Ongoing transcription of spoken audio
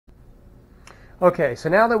Okay, so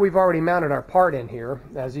now that we've already mounted our part in here,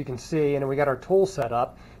 as you can see, and we got our tool set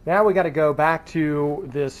up, now we got to go back to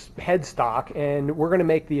this headstock and we're going to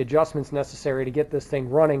make the adjustments necessary to get this thing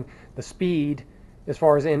running, the speed as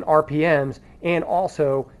far as in RPMs, and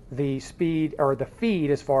also the speed or the feed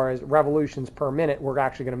as far as revolutions per minute we're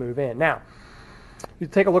actually going to move in. Now, you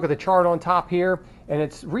take a look at the chart on top here, and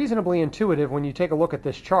it's reasonably intuitive when you take a look at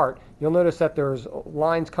this chart. You'll notice that there's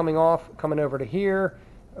lines coming over to here,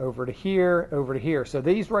 over to here, over to here. So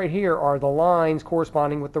these right here are the lines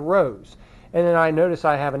corresponding with the rows. And then I notice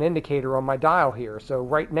I have an indicator on my dial here. So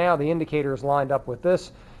right now the indicator is lined up with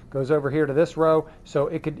this, goes over here to this row. So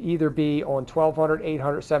it could either be on 1200,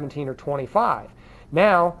 800, 17, or 25.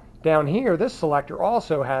 Now, down here, this selector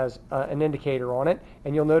also has an indicator on it,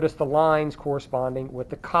 and you'll notice the lines corresponding with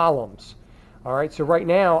the columns. All right, so right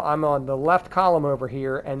now I'm on the left column over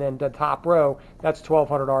here, and then the top row, that's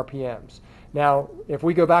 1200 RPMs. Now, if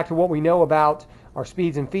we go back to what we know about our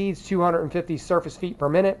speeds and feeds, 250 surface feet per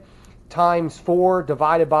minute times 4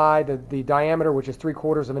 divided by the diameter, which is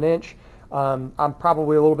 3/4 of an inch. I'm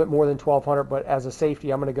probably a little bit more than 1200, but as a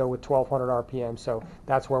safety, I'm going to go with 1200 RPM, so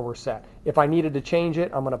that's where we're set. If I needed to change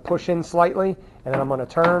it, I'm going to push in slightly, and then I'm going to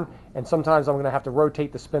turn, and sometimes I'm going to have to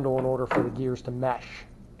rotate the spindle in order for the gears to mesh.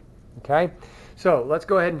 Okay, so let's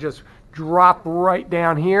go ahead and just drop right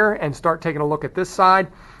down here and start taking a look at this side.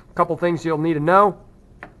 A couple things you'll need to know.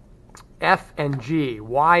 F and G.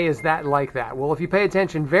 Why is that like that? Well, if you pay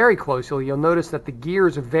attention very closely, you'll notice that the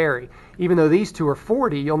gears vary. Even though these two are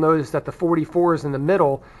 40, you'll notice that the 44 is in the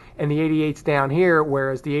middle and the 88's down here,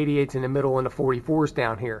 whereas the 88's in the middle and the 44's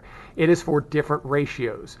down here. It is for different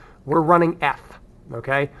ratios. We're running F,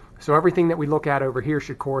 okay? So everything that we look at over here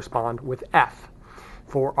should correspond with F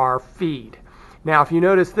for our feed. Now, if you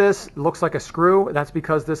notice this, it looks like a screw. That's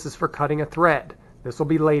because this is for cutting a thread. This will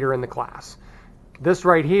be later in the class. This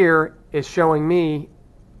right here is showing me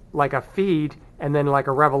like a feed and then like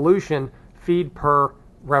a revolution, feed per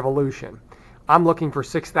revolution. I'm looking for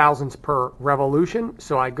 6,000ths per revolution,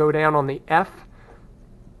 so I go down on the F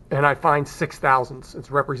and I find 6,000ths.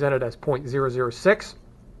 It's represented as 0.006.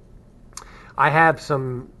 I have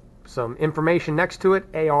some information next to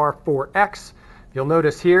it, AR4X. You'll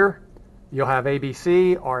notice here, you'll have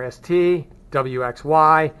ABC, RST,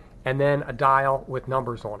 WXY, and then a dial with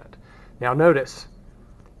numbers on it. Now notice,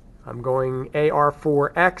 I'm going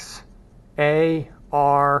AR4X,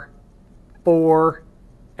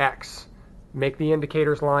 AR4X. Make the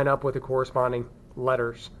indicators line up with the corresponding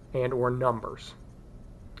letters and or numbers.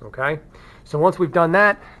 Okay, so once we've done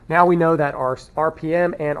that, now we know that our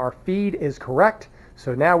RPM and our feed is correct.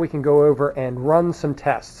 So now we can go over and run some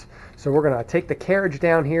tests. So we're going to take the carriage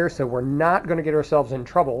down here so we're not going to get ourselves in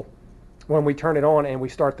trouble when we turn it on and we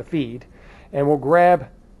start the feed. And we'll grab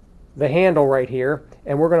the handle right here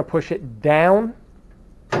and we're going to push it down,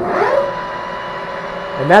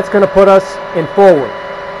 and that's going to put us in forward.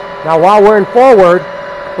 Now while we're in forward,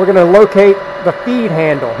 we're going to locate the feed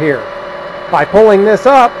handle here. By pulling this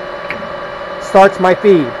up, starts my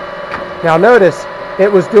feed. Now notice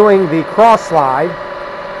it was doing the cross slide.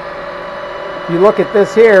 If you look at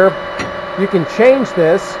this here, you can change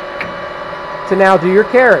this to now do your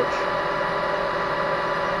carriage.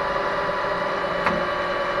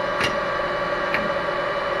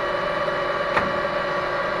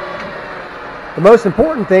 The most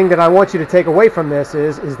important thing that I want you to take away from this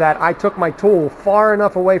is that I took my tool far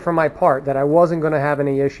enough away from my part that I wasn't going to have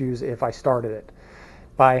any issues if I started it.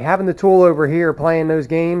 By having the tool over here playing those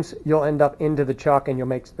games, you'll end up into the chuck and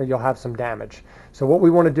you'll have some damage. So what we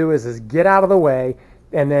want to do is get out of the way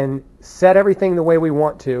and then set everything the way we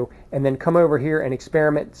want to, and then come over here and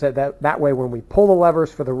experiment so that way when we pull the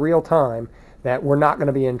levers for the real time, that we're not going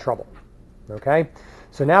to be in trouble. Okay?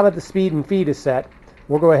 So now that the speed and feed is set,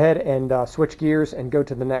 we'll go ahead and switch gears and go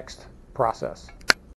to the next process.